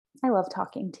I love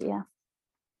talking to you.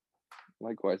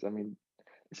 Likewise. I mean,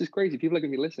 this is crazy. People are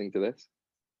going to be listening to this,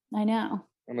 I know.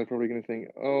 and they're probably going to think,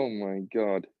 "Oh my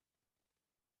God,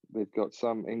 they've got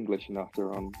some English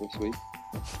nutter on this week."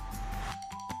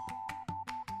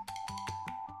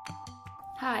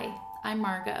 Hi, I'm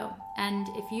Margot, and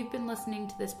if you've been listening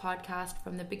to this podcast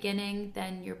from the beginning,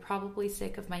 then you're probably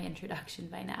sick of my introduction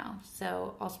by now,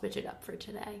 so I'll switch it up for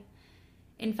today.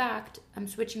 In fact, I'm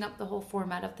switching up the whole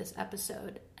format of this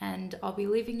episode, and I'll be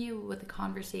leaving you with a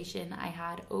conversation I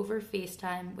had over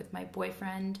FaceTime with my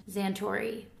boyfriend,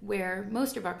 Xantori, where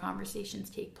most of our conversations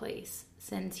take place,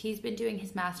 since he's been doing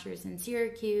his master's in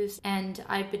Syracuse and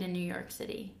I've been in New York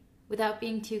City. Without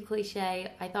being too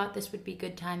cliche, I thought this would be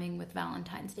good timing with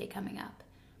Valentine's Day coming up.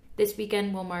 This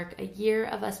weekend will mark a year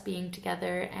of us being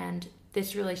together, and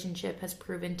this relationship has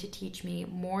proven to teach me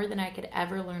more than I could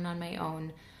ever learn on my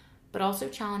own, but also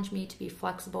challenge me to be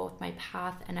flexible with my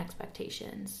path and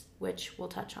expectations, which we'll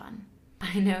touch on.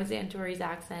 I know Xantori's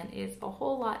accent is a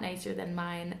whole lot nicer than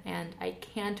mine, and I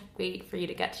can't wait for you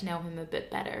to get to know him a bit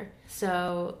better.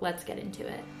 So let's get into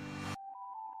it.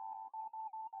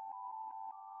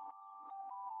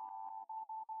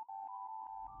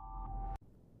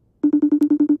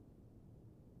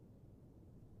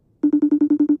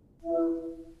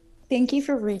 Thank you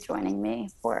for rejoining me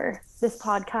for this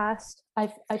podcast.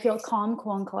 I feel calm,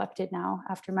 cool, and collected now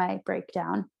after my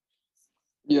breakdown.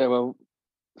 Yeah, well,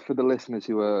 for the listeners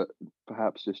who are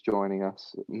perhaps just joining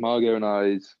us, Margot and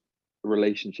I's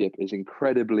relationship is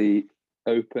incredibly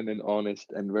open and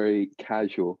honest and very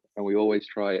casual, and we always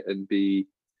try and be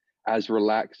as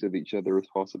relaxed with each other as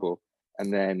possible.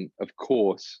 And then, of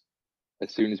course,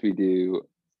 as soon as we do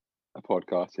a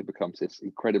podcast, it becomes this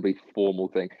incredibly formal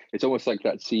thing. It's almost like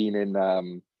that scene in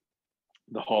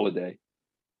The Holiday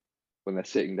when they're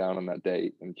sitting down on that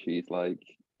date and she's like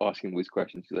asking these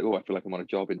questions. She's like, "Oh, I feel like I'm on a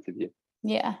job interview."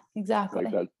 Yeah, exactly.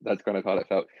 Like that's kind of how it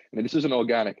felt. I mean, this isn't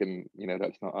organic, and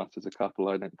that's not us as a couple,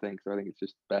 I don't think. So I think it's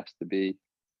just best to be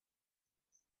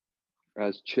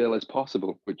as chill as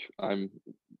possible, which I'm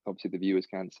obviously the viewers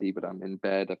can't see, but I'm in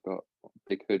bed. I've got a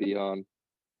big hoodie on.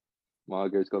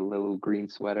 Margot's got a little green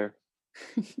sweater,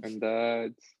 and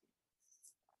it's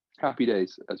happy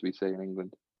days, as we say in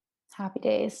England. Happy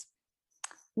days.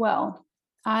 Well,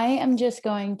 I am just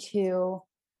going to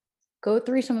go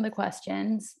through some of the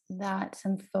questions that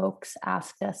some folks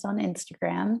asked us on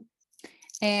Instagram.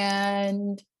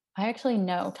 And I actually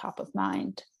know top of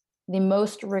mind. The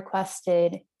most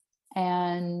requested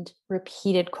and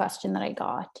repeated question that I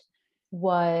got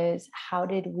was, how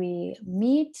did we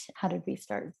meet? How did we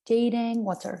start dating?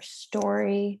 What's our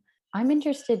story? I'm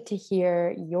interested to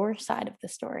hear your side of the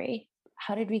story.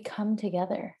 How did we come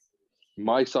together?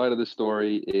 My side of the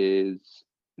story is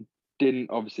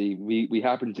we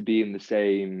happened to be in the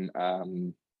same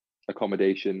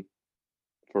accommodation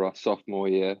for our sophomore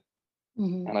year.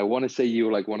 Mm-hmm. And I want to say you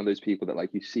were like one of those people that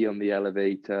like you see on the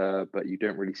elevator, but you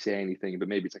don't really say anything, but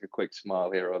maybe it's like a quick smile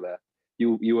here or there.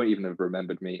 You won't even have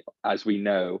remembered me, as we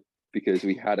know, because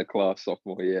we had a class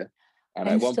sophomore year. And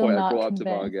I'm at one still point I not brought up to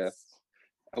Margot. convinced.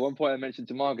 At one point I mentioned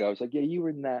to Margot, I was like, "Yeah, you were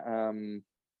in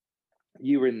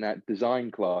that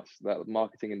design class, that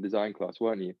marketing and design class,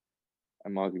 weren't you?"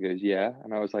 And Margot goes, "Yeah."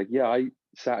 And I was like, "Yeah, I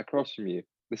sat across from you."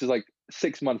 This is like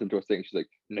 6 months into us thing. She's like,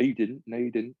 "No, you didn't. No,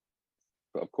 you didn't."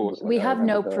 But of course, like We I have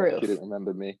no remembered her. She proof. didn't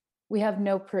remember me. We have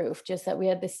no proof, just that we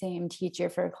had the same teacher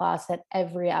for a class that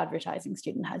every advertising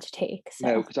student had to take. So.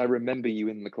 No, because I remember you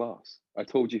in the class. I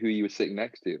told you who you were sitting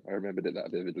next to. I remembered it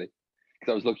that vividly.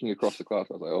 Because I was looking across the class.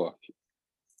 I was like, "Oh,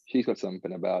 she's got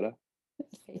something about her."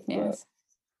 Fake news.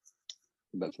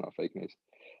 But that's not fake news.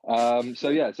 So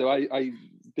yeah, so I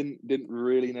didn't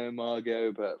really know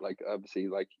Margot, but like obviously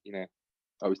like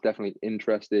I was definitely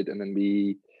interested, and then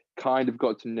we kind of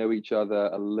got to know each other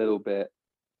a little bit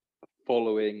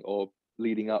following or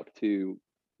leading up to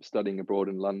studying abroad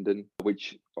in London,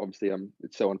 which obviously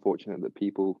it's so unfortunate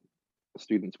that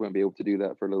students won't be able to do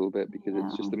that for a little bit, because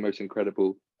it's just the most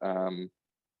incredible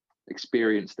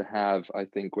experience to have, I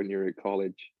think, when you're at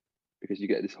college, because you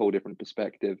get this whole different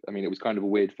perspective. I mean, it was kind of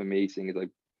weird for me, seeing as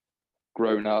I've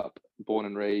grown up, born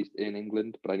and raised in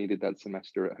England, but I needed that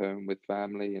semester at home with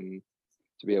family, and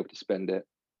to be able to spend it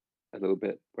a little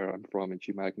bit where I'm from in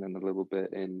Chumagnon and a little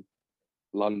bit in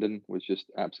London was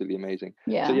just absolutely amazing.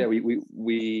 Yeah. So yeah,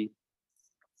 we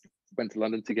went to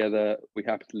London together. We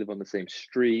happened to live on the same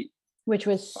street, which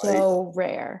was so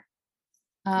rare.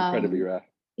 Incredibly rare.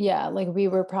 Yeah, like we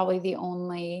were probably the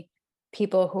only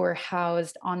people who were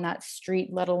housed on that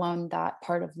street, let alone that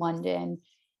part of London,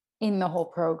 in the whole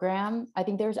program. I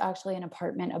think there's actually an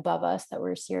apartment above us that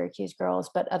were Syracuse girls,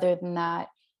 but other than that,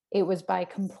 it was by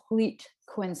complete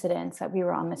coincidence that we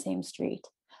were on the same street.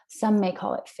 Some may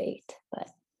call it fate, but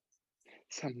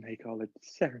Some may call it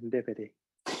serendipity.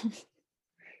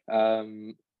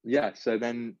 Yeah, so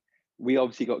then we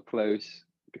obviously got close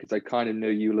because I kind of know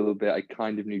you a little bit. I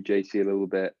kind of knew JC a little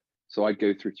bit. So I'd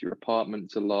go through to your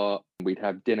apartments a lot. We'd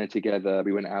have dinner together.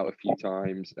 We went out a few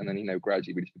times. And then,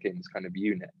 gradually we just became this kind of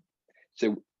unit.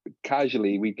 So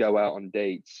casually we'd go out on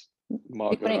dates,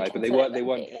 Margot and I, but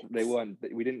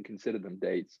we didn't consider them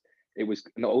dates. It was,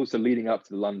 and also leading up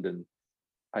to London,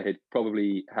 I had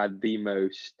probably had the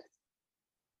most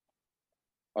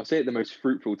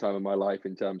fruitful time of my life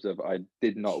in terms of I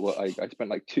did not work. I spent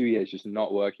like 2 years just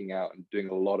not working out and doing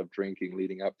a lot of drinking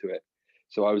leading up to it.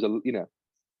 So I was a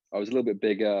little bit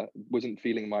bigger, wasn't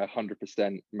feeling my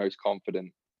 100% most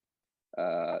confident.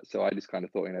 So I just kind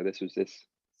of thought,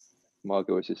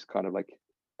 Margot was just kind of like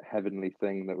heavenly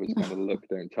thing that was kind of look,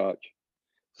 don't touch.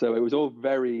 So it was all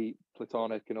very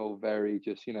platonic and all very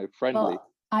just, friendly. Well,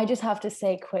 I just have to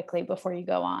say quickly before you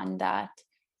go on that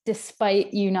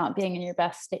despite you not being in your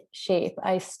best shape,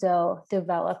 I still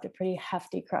developed a pretty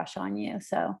hefty crush on you.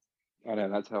 So I know,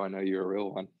 that's how I know you're a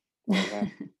real one.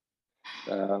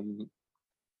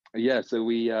 Yeah, so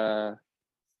we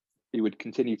would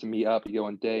continue to meet up, you go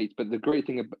on dates. But the great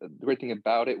thing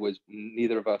about it was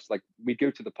neither of us, like, we'd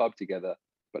go to the pub together,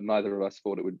 but neither of us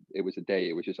thought it was a date.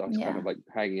 It was just us kind of like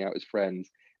hanging out as friends.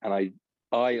 And I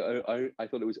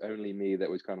thought it was only me that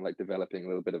was kind of like developing a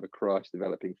little bit of a crush,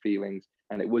 developing feelings.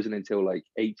 And it wasn't until like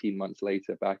 18 months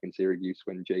later back in Syracuse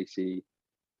when JC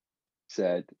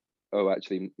said, oh,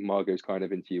 actually, Margot's kind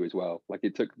of into you as well. Like,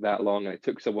 it took that long, and it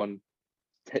took someone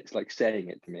like saying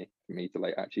it to me for me to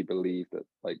like actually believe that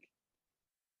like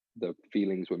the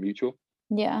feelings were mutual.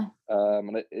 Yeah.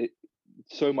 And it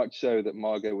so much so that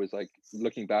Margot was like,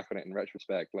 looking back on it in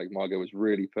retrospect, like Margot was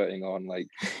really putting on like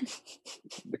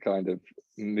the kind of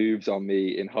moves on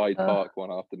me in Hyde Park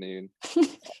one afternoon.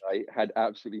 I had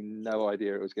absolutely no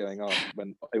idea it was going on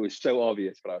when it was so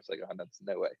obvious, but I was like, oh, no, there's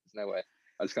no way.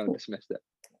 I just kind of dismissed it.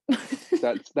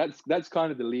 That's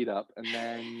kind of the lead up. And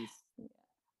then,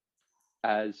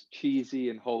 as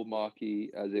cheesy and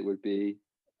hallmarky as it would be,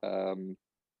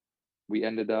 we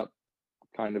ended up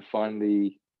kind of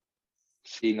finally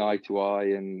seeing eye to eye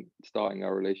and starting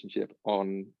our relationship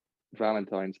on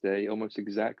Valentine's Day, almost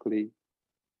exactly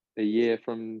a year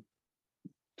from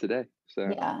today.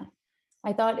 So yeah,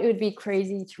 I thought it would be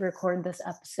crazy to record this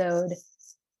episode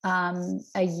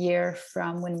a year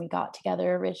from when we got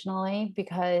together originally,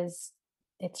 because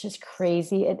it's just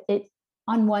crazy. It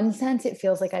on one sense, it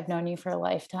feels like I've known you for a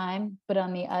lifetime, but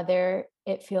on the other,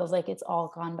 it feels like it's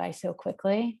all gone by so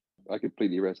quickly. I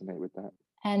completely resonate with that.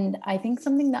 And I think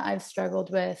something that I've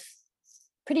struggled with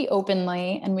pretty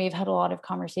openly, and we've had a lot of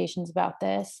conversations about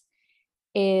this,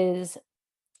 is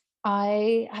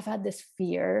I have had this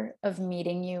fear of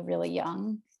meeting you really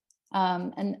young.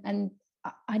 And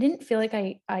I didn't feel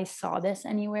like I saw this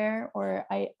anywhere, or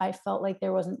I felt like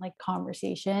there wasn't like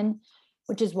conversation,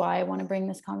 which is why I want to bring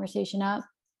this conversation up.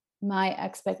 My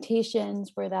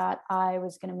expectations were that I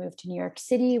was going to move to New York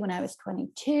City when I was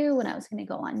 22, when I was going to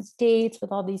go on dates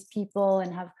with all these people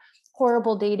and have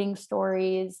horrible dating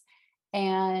stories.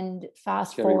 And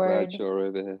fast Carrie forward. Bradshaw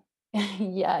over here.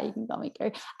 Yeah, you can call me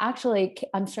Carrie. Actually,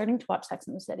 I'm starting to watch Sex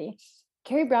and the City.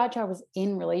 Carrie Bradshaw was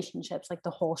in relationships like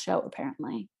the whole show,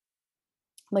 apparently.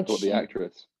 Like the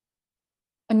actress?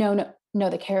 No,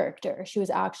 the character. She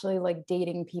was actually like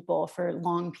dating people for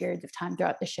long periods of time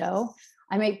throughout the show.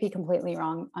 I might be completely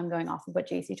wrong. I'm going off of what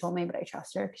JC told me, but I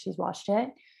trust her because she's watched it.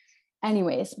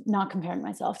 Anyways, not comparing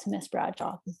myself to Miss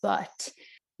Bradshaw, but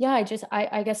yeah, I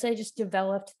guess I just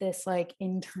developed this like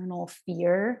internal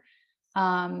fear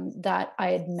that I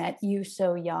had met you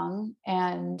so young,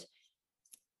 and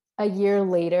a year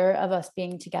later of us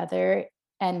being together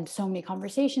and so many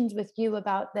conversations with you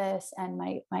about this and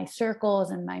my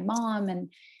circles and my mom, and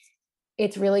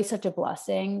it's really such a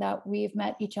blessing that we've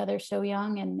met each other so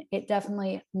young. And it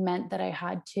definitely meant that I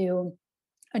had to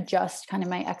adjust kind of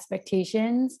my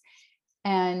expectations.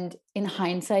 And in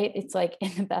hindsight, it's like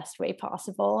in the best way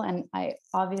possible. And I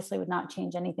obviously would not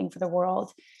change anything for the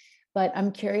world. But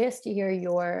I'm curious to hear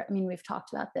we've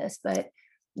talked about this, but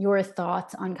your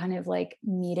thoughts on kind of like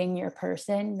meeting your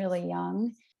person really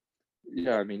young.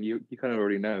 Yeah, I mean, you kind of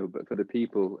already know, but for the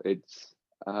people, it's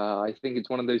I think it's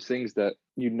one of those things that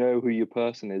you know who your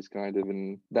person is, kind of,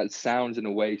 and that sounds in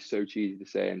a way so cheesy to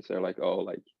say, and so like, oh,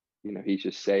 like, he's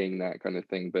just saying that kind of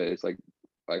thing, but it's like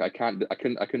I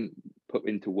couldn't put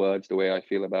into words the way I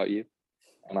feel about you,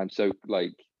 and I'm so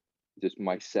like just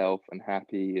myself and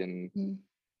happy and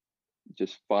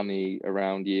just funny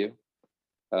around you.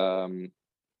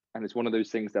 And it's one of those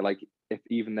things that, like, if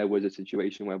even there was a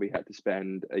situation where we had to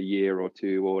spend a year or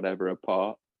two or whatever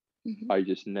apart, Mhm. I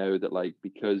just know that, like,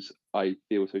 because I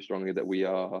feel so strongly that we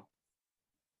are,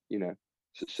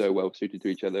 so well suited to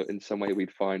each other, in some way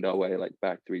we'd find our way, like,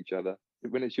 back to each other.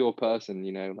 When it's your person,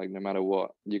 like, no matter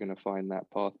what, you're going to find that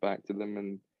path back to them.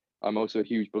 And I'm also a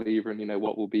huge believer in,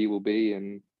 what will be will be,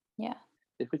 and Yeah.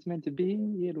 if it's meant to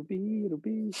be, it'll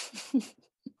be.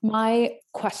 My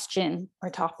question or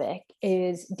topic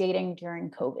is dating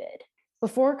during COVID.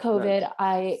 Before COVID, Nice.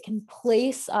 I can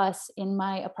place us in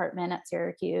my apartment at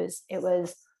Syracuse. It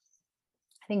was,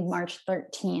 I think, March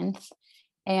 13th.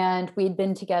 And we'd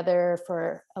been together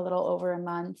for a little over a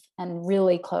month and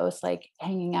really close, like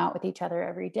hanging out with each other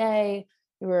every day.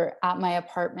 We were at my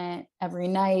apartment every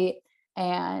night.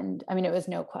 And I mean, it was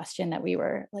no question that we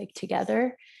were like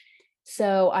together.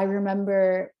 So I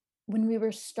remember when we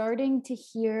were starting to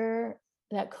hear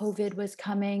that COVID was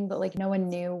coming, but like no one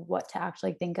knew what to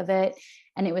actually think of it.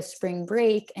 And it was spring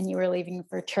break and you were leaving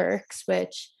for Turks,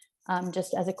 which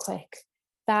just as a quick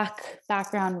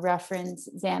background reference,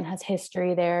 Zan has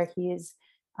history there. He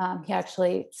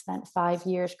actually spent 5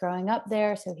 years growing up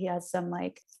there. So he has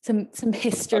some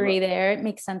history there. It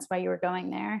makes sense why you were going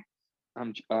there.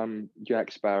 I'm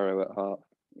Jack Sparrow at heart.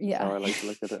 That's Yeah. how I like to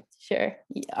look at it. Sure.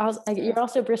 You're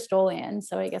also Bristolian,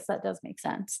 so I guess that does make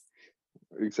sense.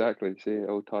 Exactly. See, it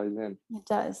all ties in. It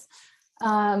does.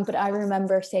 But I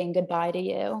remember saying goodbye to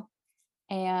you,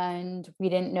 and we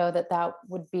didn't know that that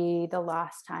would be the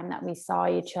last time that we saw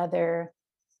each other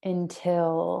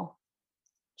until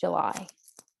July.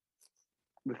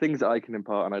 The things that I can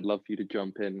impart, and I'd love for you to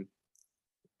jump in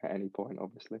at any point,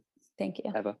 obviously, Thank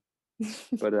you. ever.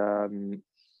 But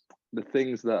the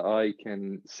things that I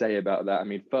can say about that, I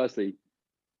mean, firstly,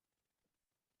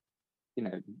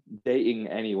 dating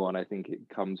anyone, I think it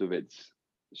comes with its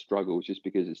struggles, just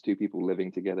because it's two people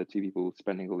living together, two people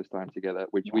spending all this time together,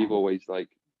 which Yeah. we've always like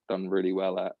done really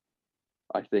well at.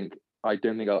 I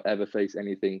don't think I'll ever face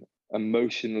anything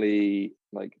emotionally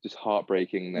like just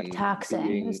heartbreaking Like than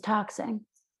taxing. It was taxing.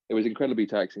 it was incredibly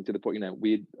taxing, to the point,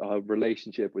 our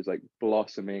relationship was like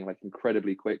blossoming like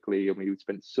incredibly quickly, and we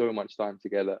spent so much time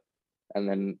together. And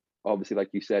then obviously,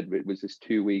 like you said, it was just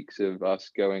 2 weeks of us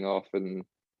going off and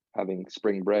having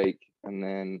spring break, and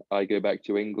then I go back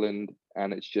to England,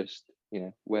 and it's just,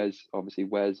 where's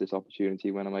this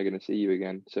opportunity? When am I going to see you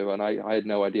again? So, and I had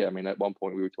no idea. I mean, at one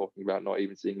point we were talking about not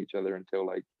even seeing each other until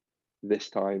like this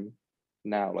time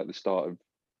now, like the start of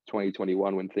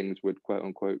 2021, when things would quote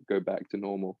unquote go back to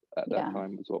normal. At Yeah. that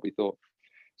time was what we thought.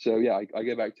 So yeah, I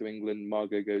go back to England,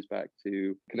 Margot goes back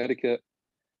to Connecticut,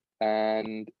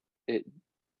 and it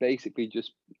basically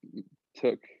just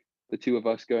took the two of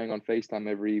us going on FaceTime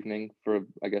every evening for,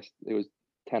 I guess it was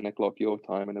 10 o'clock your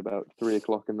time and about 3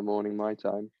 o'clock in the morning my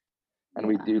time. And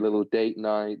we do little date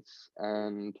nights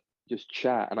and just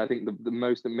chat. And I think the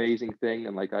most amazing thing,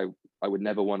 and like I would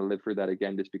never want to live through that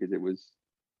again, just because it was,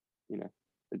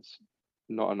 it's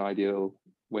not an ideal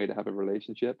way to have a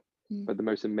relationship. But the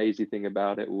most amazing thing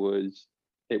about it was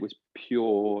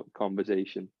pure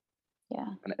conversation. Yeah.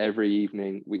 And every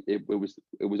evening it was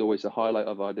always the highlight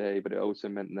of our day, but it also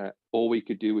meant that all we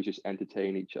could do was just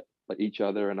entertain each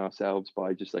other and ourselves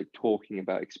by just like talking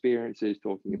about experiences,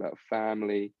 talking about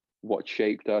family, what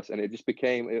shaped us. And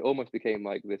it almost became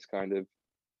like this kind of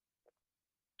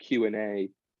Q&A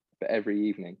for every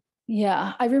evening.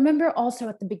 Yeah. I remember also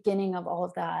at the beginning of all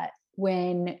of that,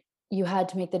 when you had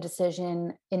to make the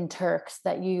decision in Turks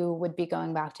that you would be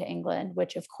going back to England,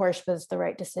 which of course was the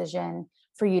right decision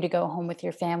for you to go home with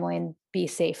your family and be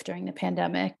safe during the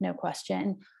pandemic, no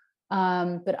question.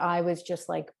 But I was just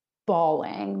like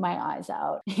bawling my eyes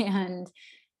out and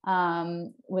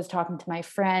was talking to my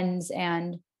friends,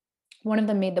 and one of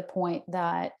them made the point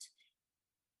that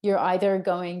you're either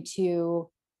going to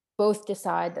both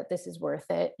decide that this is worth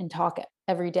it and talk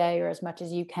every day or as much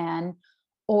as you can,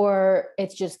 or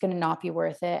it's just going to not be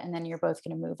worth it, and then you're both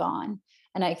going to move on.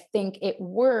 And I think it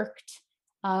worked,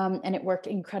 and it worked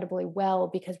incredibly well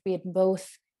because we had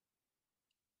both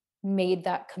made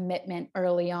that commitment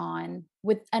early on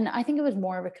and I think it was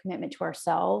more of a commitment to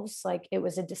ourselves. Like it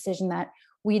was a decision that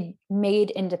we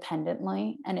made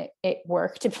independently, and it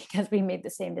worked because we made the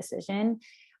same decision,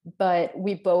 but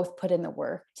we both put in the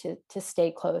work to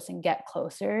stay close and get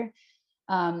closer.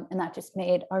 And that just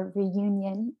made our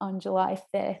reunion on July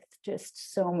 5th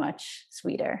just so much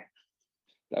sweeter.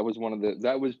 That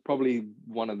was probably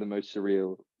one of the most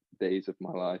surreal days of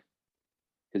my life,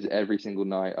 because every single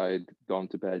night I had gone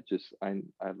to bed I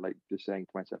like just saying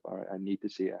to myself, all right, I need to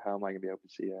see her. How am I gonna be able to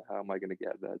see her? How am I gonna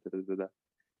get there? Da, da, da, da.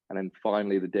 And then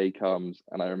finally the day comes,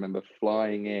 and I remember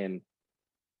flying in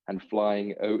and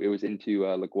flying. Oh, it was into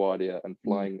LaGuardia, and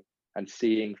flying and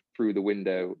seeing through the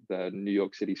window the New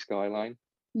York City skyline,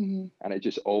 and it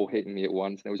just all hitting me at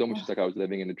once. And it was almost just like I was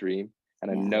living in a dream. And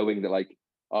then knowing that, like,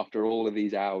 after all of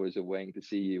these hours of waiting to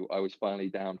see you, I was finally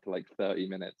down to like 30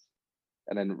 minutes,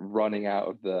 and then running out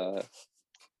of the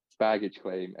baggage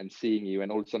claim and seeing you,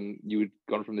 and all of a sudden you had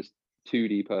gone from this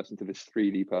 2D person to this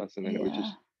 3D person, and it was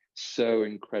just so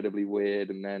incredibly weird.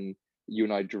 And then you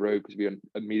and I drove, because we went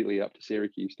immediately up to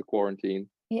Syracuse to quarantine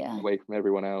away from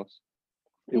everyone else.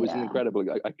 It was an incredible,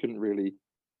 I couldn't really,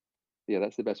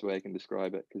 that's the best way I can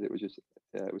describe it, because it was just,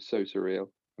 it was so surreal.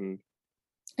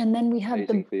 And then we had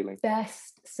the feeling.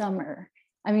 best summer.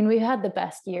 I mean, we had the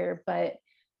best year, but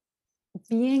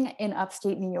being in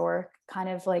upstate New York, kind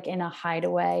of like in a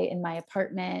hideaway in my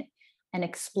apartment and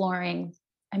exploring,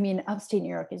 I mean, upstate New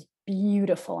York is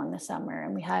beautiful in the summer.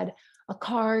 And we had a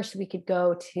car so we could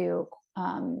go to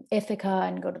Ithaca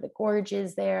and go to the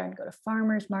gorges there and go to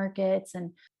farmers markets.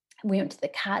 And we went to the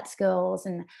Catskills,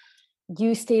 and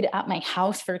you stayed at my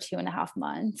house for 2.5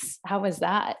 months. How was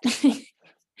that?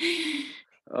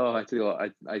 Oh, I tell you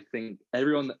what, I think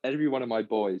every one of my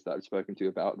boys that I've spoken to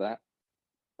about that,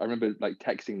 I remember like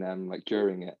texting them like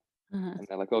during it, and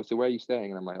they're like, "Oh, so where are you staying?"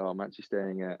 And I'm like, "Oh, I'm actually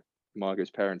staying at Margot's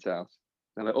parents' house."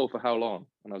 And they're like, "Oh, for how long?"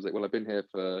 And I was like, "Well, I've been here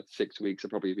for 6 weeks. I'll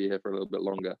probably be here for a little bit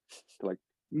longer." They're like,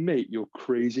 "Mate, you're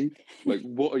crazy. Like,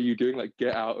 what are you doing? Like,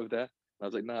 get out of there." And I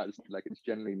was like, "No, it's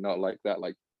generally not like that.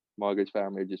 Like, Margot's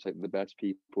family are just like the best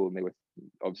people, and they were,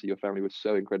 obviously your family was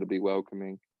so incredibly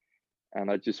welcoming." And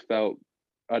I just felt,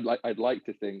 I'd like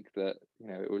to think that, you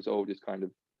know, it was all just kind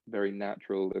of very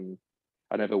natural, and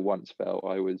I never once felt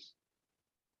I was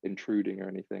intruding or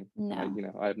anything.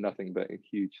 No. I have nothing but a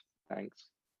huge thanks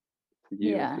to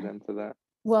you and to them for that.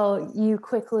 Well, you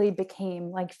quickly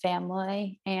became like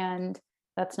family, and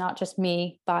that's not just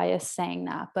me biased saying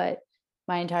that, but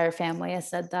my entire family has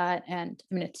said that, and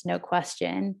I mean, it's no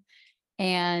question.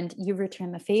 And you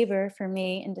returned the favor for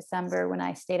me in December when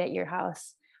I stayed at your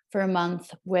house for a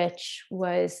month, which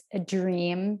was a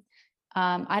dream.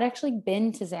 I'd actually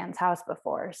been to Zan's house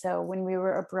before. So when we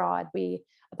were abroad,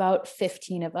 about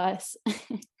 15 of us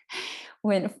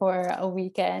went for a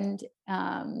weekend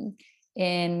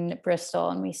in Bristol,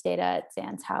 and we stayed at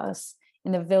Zan's house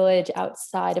in the village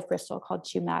outside of Bristol called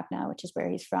Chumagna, which is where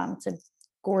he's from. It's a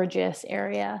gorgeous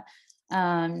area.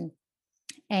 And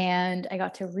I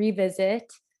got to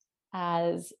revisit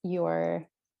as your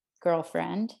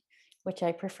girlfriend, which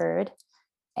I preferred.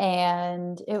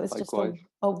 And it was just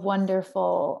a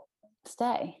wonderful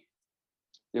stay.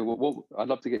 Yeah, well, I'd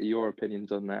love to get your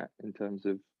opinions on that, in terms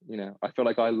of, I feel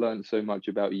like I learned so much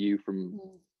about you from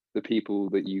the people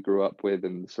that you grew up with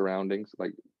and the surroundings.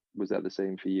 Like, was that the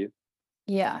same for you?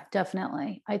 Yeah,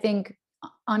 definitely. I think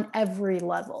on every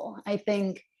level. I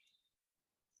think,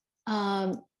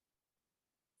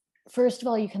 first of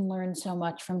all, you can learn so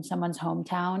much from someone's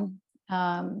hometown,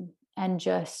 and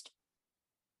just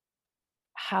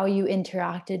how you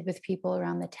interacted with people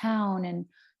around the town, and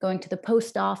going to the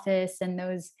post office, and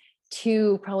those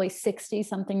two probably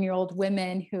 60-something-year-old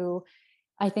women who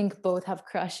I think both have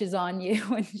crushes on you,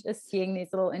 and just seeing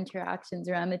these little interactions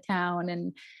around the town,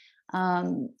 and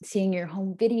seeing your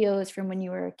home videos from when you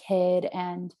were a kid,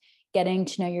 and getting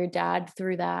to know your dad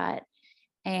through that.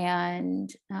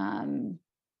 And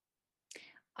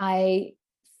I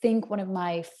think one of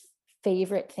my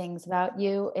favorite things about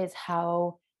you is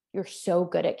how you're so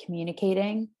good at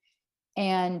communicating,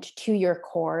 and to your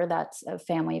core, that's a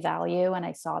family value. And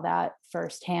I saw that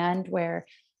firsthand, where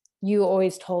you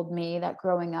always told me that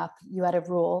growing up, you had a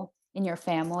rule in your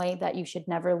family that you should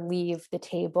never leave the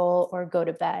table or go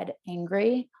to bed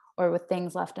angry or with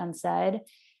things left unsaid.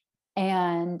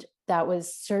 And that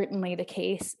was certainly the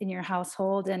case in your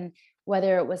household. And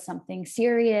whether it was something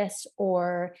serious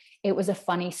or it was a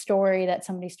funny story that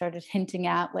somebody started hinting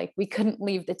at, like, we couldn't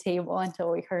leave the table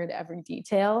until we heard every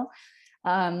detail.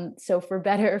 So for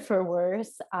better or for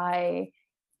worse, I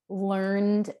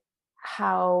learned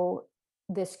how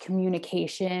this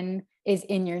communication is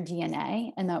in your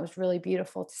DNA. And that was really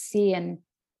beautiful to see, and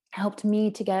helped me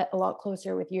to get a lot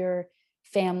closer with your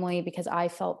family, because I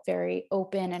felt very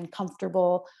open and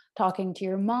comfortable talking to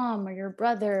your mom or your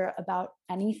brother about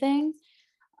anything.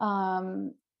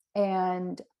 And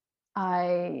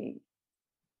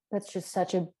that's just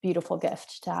such a beautiful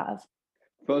gift to have.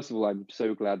 First of all, I'm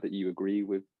so glad that you agree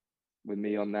with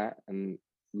me on that, and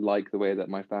like the way that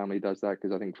my family does that,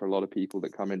 because I think for a lot of people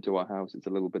that come into our house, it's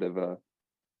a little bit of a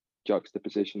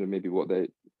juxtaposition of maybe what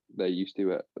they're used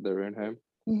to at their own home.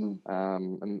 And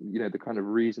the kind of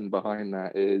reason behind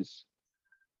that is,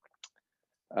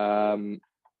 I mean,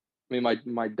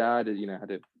 my dad,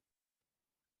 had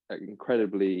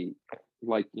incredibly,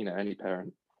 like, you know, any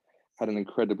parent, had an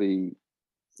incredibly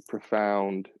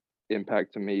profound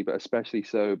impact on me, but especially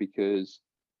so because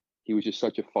he was just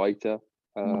such a fighter.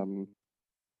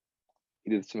 He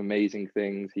did some amazing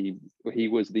things. He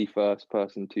was the first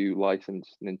person to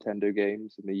license Nintendo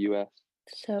games in the US.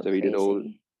 So he did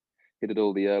crazy.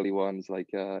 all the early ones like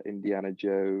Indiana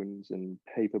Jones and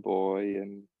Paperboy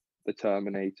and the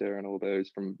Terminator and all those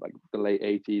from like the late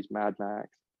 80s, Mad Max.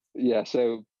 Yeah,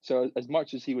 so as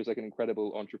much as he was like an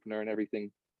incredible entrepreneur and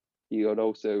everything,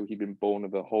 he'd been born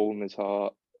with a hole in his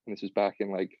heart. And this was back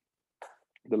in like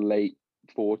the late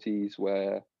 40s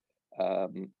where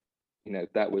you know,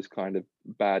 that was kind of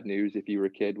bad news if you were a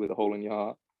kid with a hole in your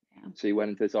heart. Yeah. So he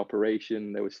went into this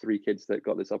operation. There was 3 kids that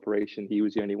got this operation. He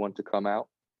was the only one to come out.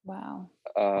 Wow.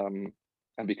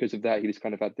 And because of that, he just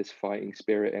kind of had this fighting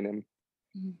spirit in him.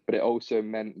 But it also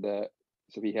meant that,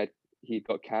 so he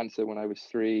got cancer when I was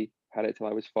 3, had it till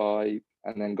I was 5,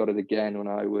 and then got it again when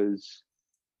I was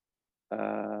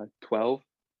 12.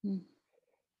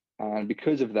 And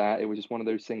because of that, it was just one of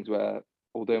those things where,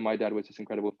 although my dad was this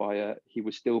incredible fighter, he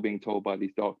was still being told by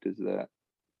these doctors that,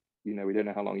 you know, we don't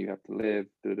know how long you have to live.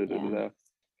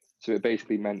 So it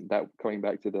basically meant that, coming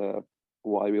back to the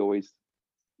why we always,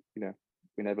 you know,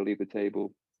 we never leave the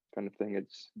table kind of thing.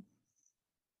 It's,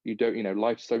 you don't, you know,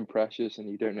 life's so precious and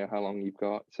you don't know how long you've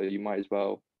got. So you might as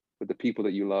well, with the people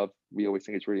that you love, we always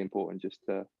think it's really important just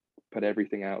to put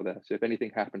everything out there. So if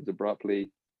anything happens abruptly,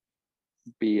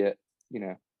 be it, you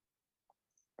know,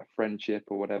 a friendship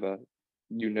or whatever,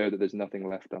 you know that there's nothing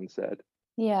left unsaid.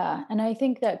 Yeah. And I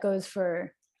think that goes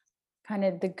for kind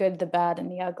of the good, the bad,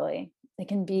 and the ugly. It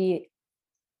can be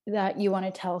that you want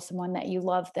to tell someone that you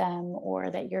love them, or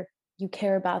that you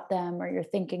care about them, or you're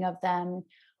thinking of them.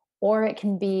 Or it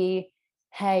can be,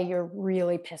 hey, you're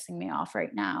really pissing me off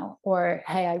right now. Or,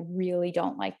 hey, I really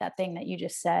don't like that thing that you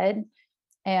just said.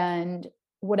 And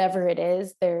whatever it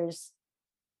is,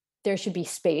 there should be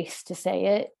space to say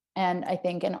it. And I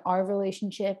think in our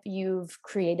relationship, you've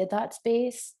created that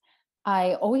space.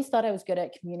 I always thought I was good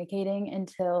at communicating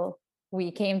until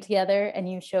we came together and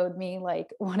you showed me like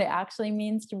what it actually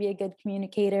means to be a good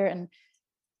communicator and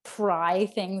pry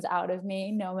things out of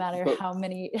me, no matter how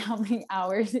many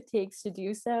hours it takes to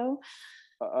do so.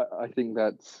 I think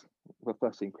that's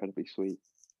incredibly sweet.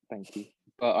 Thank you.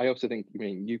 But I also think, I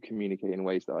mean, you communicate in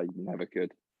ways that I never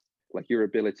could. Like your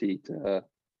ability to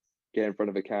get in front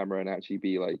of a camera and actually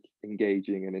be like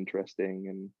engaging and interesting,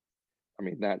 and I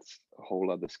mean that's a whole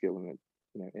other skill in it,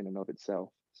 you know, in and of itself.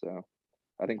 So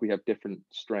I think we have different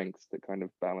strengths that kind of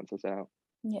balance us out.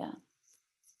 Yeah,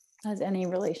 as any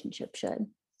relationship should.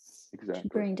 Exactly. Should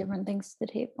bring different things to the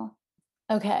table.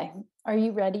 Okay, are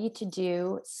you ready to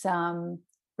do some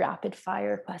rapid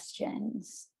fire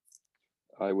questions?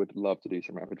 I would love to do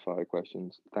some rapid fire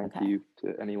questions. Thank you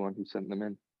to anyone who sent them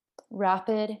in.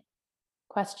 Rapid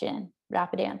question,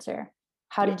 rapid answer.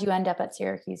 How did you end up at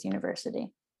Syracuse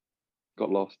University? Got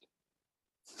lost.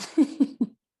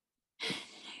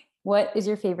 What is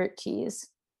your favorite cheese?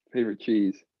 Favorite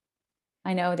cheese?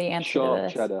 I know the answer to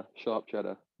this. Sharp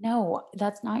cheddar. No,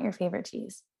 that's not your favorite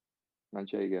cheese.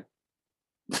 Manchego.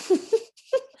 It's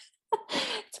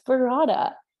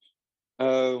burrata.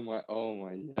 Oh my,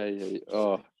 yeah.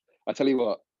 Oh, I tell you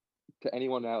what, to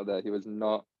anyone out there who is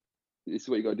not, this is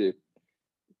what you got to do.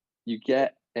 You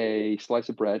get a slice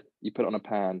of bread, you put it on a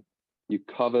pan, you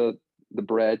cover the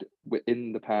bread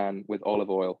in the pan with olive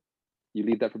oil. You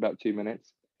leave that for about 2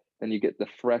 minutes. Then you get the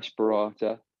fresh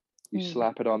burrata, you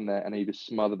slap it on there, and then you just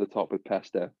smother the top with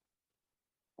pesto.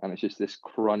 And it's just this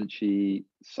crunchy,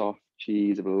 soft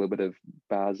cheese with a little bit of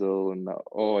basil and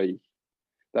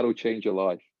that'll change your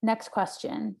life. Next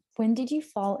question. When did you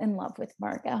fall in love with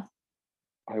Margot?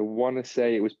 I want to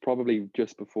say it was probably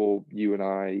just before you and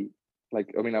I,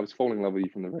 like, I mean, I was falling in love with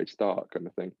you from the very start kind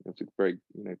of thing. It was a very,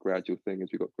 you know, gradual thing as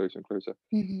we got closer and closer.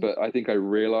 But I think I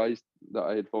realized that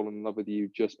I had fallen in love with you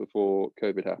just before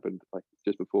COVID happened, like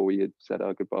just before we had said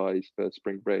our goodbyes for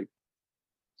spring break.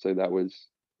 So that was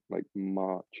like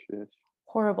March-ish.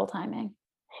 Horrible timing.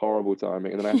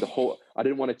 And then I had I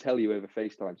didn't want to tell you over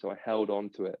FaceTime, so I held on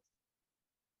to it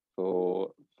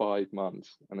for 5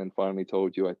 months and then finally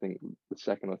told you, I think the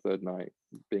second or third night,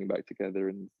 being back together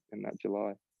in that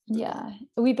July. So. Yeah,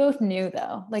 we both knew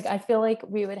though. Like, I feel like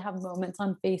we would have moments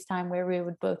on FaceTime where we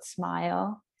would both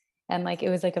smile, and like it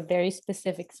was like a very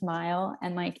specific smile,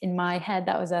 and like in my head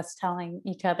that was us telling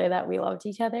each other that we loved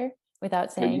each other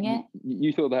without saying it.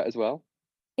 You thought that as well?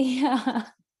 Yeah.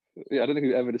 Yeah, I don't think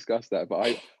we've ever discussed that,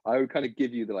 but I would kind of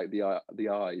give you the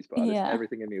eyes, but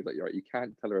everything in me was like, you're right, you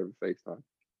can't tell her over FaceTime.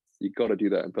 You got to do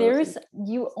that in person.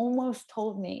 You almost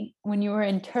told me when you were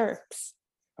in Turks.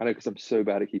 I know, because I'm so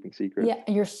bad at keeping secrets. Yeah,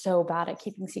 you're so bad at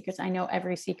keeping secrets. I know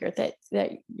every secret that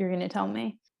you're going to tell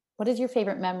me. What is your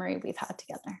favorite memory we've had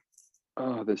together?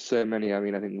 Oh, there's so many. I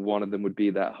mean, I think one of them would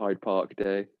be that Hyde Park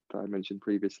day that I mentioned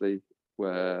previously,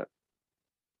 where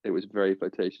it was very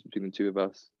flirtatious between the two of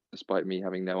us, despite me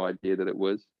having no idea that it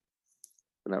was.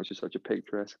 And that was just such a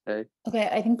picturesque day. Okay,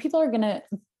 I think people are going to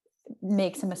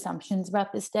make some assumptions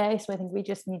about this day, so I think we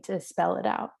just need to spell it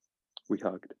out. We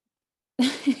hugged.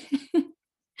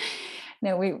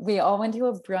 No, we all went to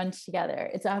a brunch together.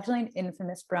 It's actually an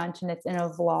infamous brunch, and it's in a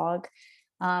vlog.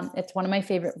 It's one of my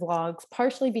favorite vlogs,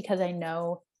 partially because I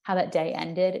know how that day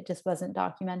ended. It just wasn't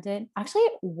documented. Actually,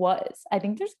 it was. I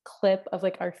think there's a clip of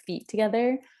like our feet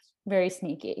together, very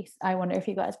sneaky. I wonder if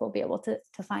you guys will be able to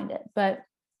find it. But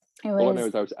it was. All I know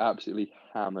is I was absolutely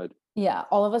hammered. Yeah,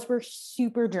 all of us were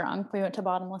super drunk. We went to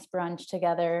bottomless brunch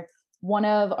together. One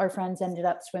of our friends ended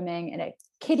up swimming in a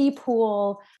kiddie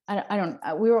pool.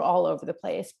 We were all over the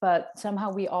place, but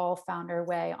somehow we all found our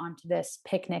way onto this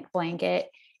picnic blanket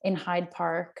in Hyde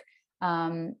Park,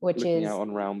 which Looking is out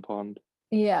on Round Pond.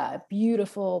 Yeah,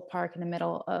 beautiful park in the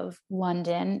middle of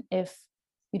London. If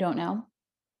you don't know,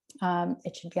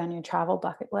 it should be on your travel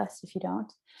bucket list if you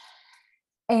don't.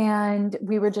 And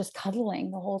we were just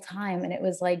cuddling the whole time, and it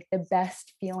was like the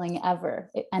best feeling ever.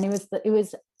 It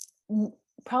was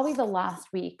probably the last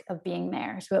week of being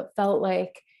there, so it felt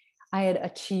like I had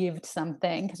achieved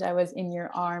something because I was in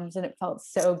your arms, and it felt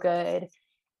so good.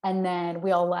 And then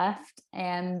we all left,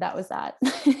 and that was that.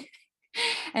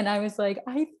 And I was like,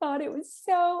 I thought it was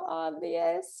so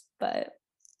obvious, but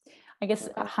I guess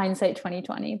hindsight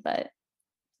 2020. But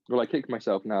well, I kick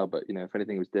myself now, but if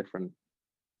anything was different,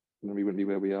 then we wouldn't be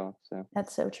where we are. So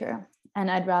that's so true. And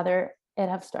I'd rather it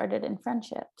have started in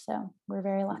friendship. So we're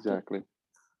very lucky. Exactly.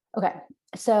 Okay.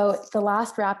 So the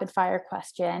last rapid fire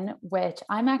question, which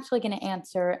I'm actually going to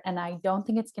answer, and I don't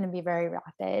think it's going to be very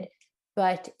rapid,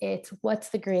 but it's, what's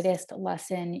the greatest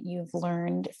lesson you've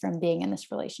learned from being in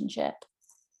this relationship?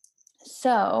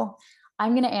 So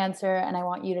I'm going to answer, and I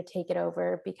want you to take it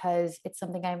over because it's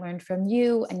something I learned from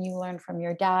you and you learned from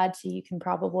your dad. So you can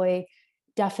probably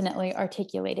definitely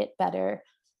articulate it better.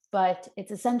 But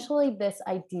it's essentially this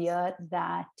idea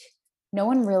that no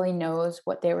one really knows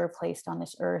what they were placed on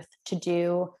this earth to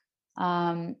do,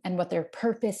 and what their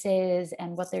purpose is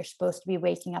and what they're supposed to be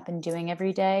waking up and doing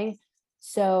every day.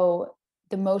 So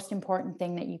the most important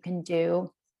thing that you can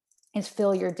do is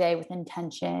fill your day with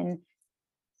intention,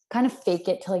 kind of fake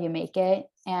it till you make it,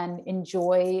 and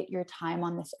enjoy your time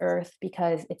on this earth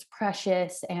because it's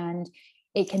precious and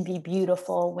it can be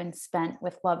beautiful when spent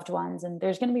with loved ones. And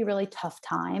there's going to be really tough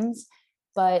times,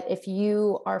 but if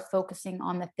you are focusing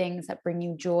on the things that bring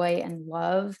you joy and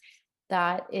love,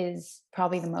 that is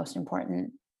probably the most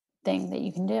important thing that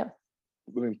you can do.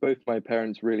 I mean, both my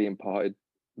parents really imparted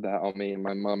that on me, and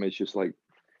my mum is just like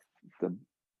the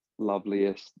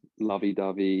loveliest,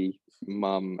 lovey-dovey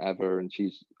mum ever, and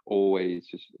she's always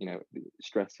just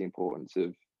stressed the importance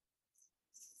of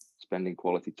spending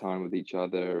quality time with each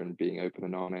other and being open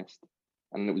and honest.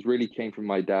 And it was really came from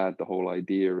my dad, the whole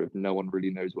idea of no one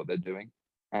really knows what they're doing,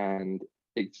 and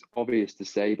it's obvious to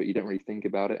say, but you don't really think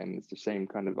about it. And it's the same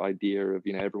kind of idea of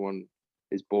everyone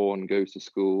is born, goes to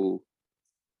school,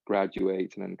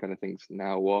 graduates, and then kind of thinks,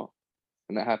 now what?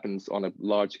 And that happens on a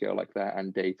large scale like that,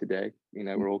 and day to day.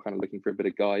 We're all kind of looking for a bit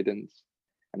of guidance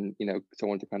and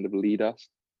someone to kind of lead us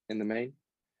in the main.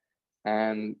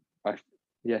 And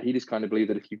he just kind of believed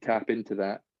that if you tap into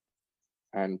that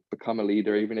and become a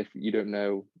leader, even if you don't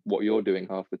know what you're doing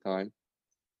half the time,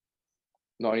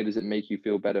 not only does it make you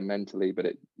feel better mentally, but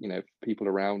it people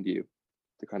around you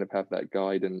to kind of have that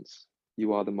guidance.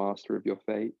 You are the master of your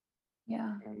fate.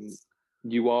 Yeah. And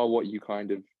you are what you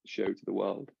kind of show to the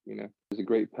world. There's a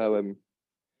great poem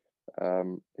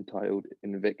entitled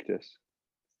Invictus,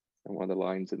 and one of the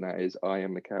lines in that is, I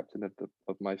am the captain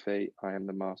of my fate, I am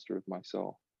the master of my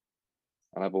soul.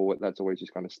 And that's always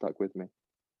just kind of stuck with me,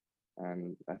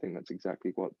 and I think that's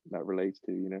exactly what that relates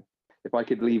to. If I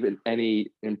could leave any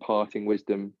imparting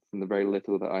wisdom from the very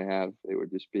little that I have, it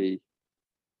would just be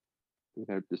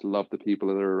just love the people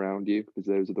that are around you, because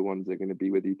those are the ones that are going to be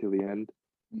with you till the end.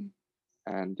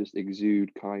 And just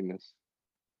exude kindness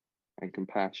and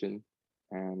compassion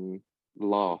and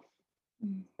laugh,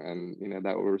 and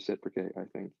that will reciprocate, I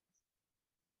think.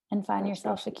 And find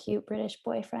yourself a cute British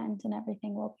boyfriend, and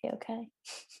everything will be okay.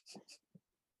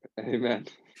 Amen.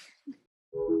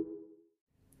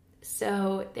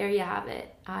 So there you have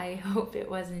it. I hope it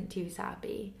wasn't too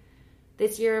sappy.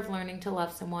 This year of learning to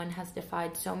love someone has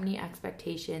defied so many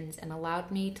expectations and allowed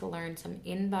me to learn some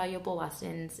invaluable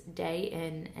lessons day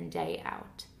in and day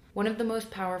out. One of the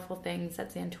most powerful things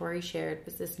that Santori shared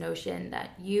was this notion that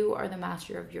you are the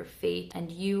master of your fate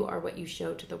and you are what you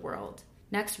show to the world.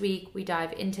 Next week, we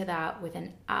dive into that with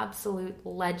an absolute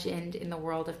legend in the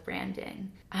world of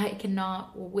branding. I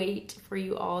cannot wait for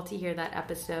you all to hear that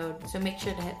episode, so make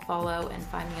sure to hit follow and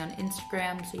find me on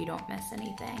Instagram so you don't miss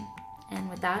anything. And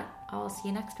with that, I'll see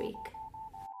you next week.